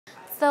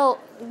So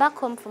back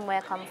home from where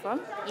I come from,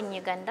 in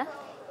Uganda,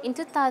 in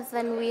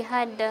 2000 we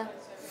had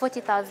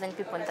 40,000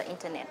 people on the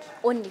internet,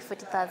 only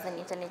 40,000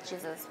 internet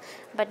users.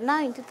 But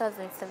now in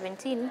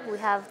 2017, we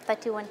have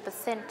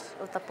 31%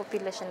 of the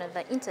population on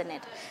the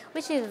internet,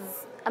 which is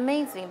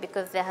amazing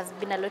because there has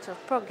been a lot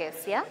of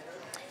progress, yeah?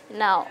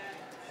 Now,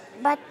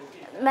 but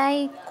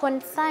my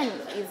concern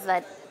is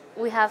that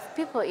we have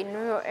people in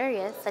rural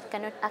areas that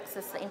cannot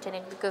access the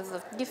internet because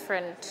of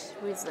different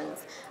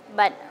reasons.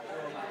 But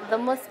the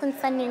most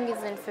concerning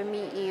reason for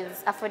me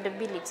is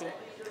affordability.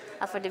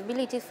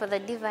 Affordability for the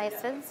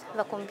devices,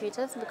 the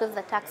computers, because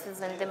the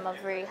taxes on them are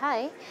very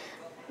high.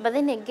 But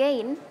then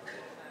again,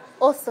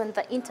 also on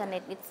the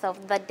internet itself,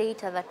 the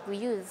data that we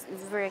use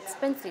is very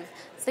expensive.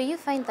 So you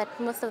find that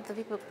most of the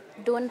people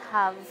don't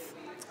have,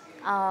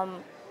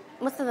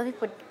 most of the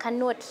people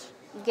cannot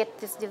get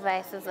these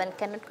devices and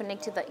cannot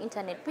connect to the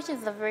internet, which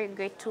is a very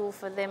great tool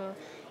for them.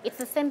 It's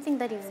the same thing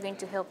that is going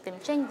to help them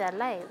change their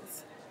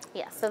lives.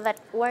 Yeah, so that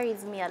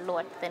worries me a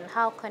lot. Then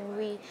how can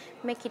we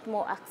make it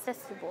more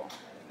accessible?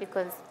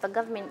 Because the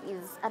government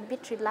is a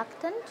bit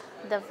reluctant,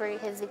 they're very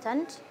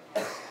hesitant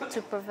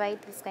to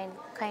provide this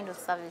kind of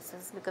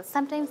services because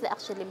sometimes they're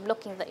actually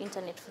blocking the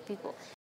internet for people.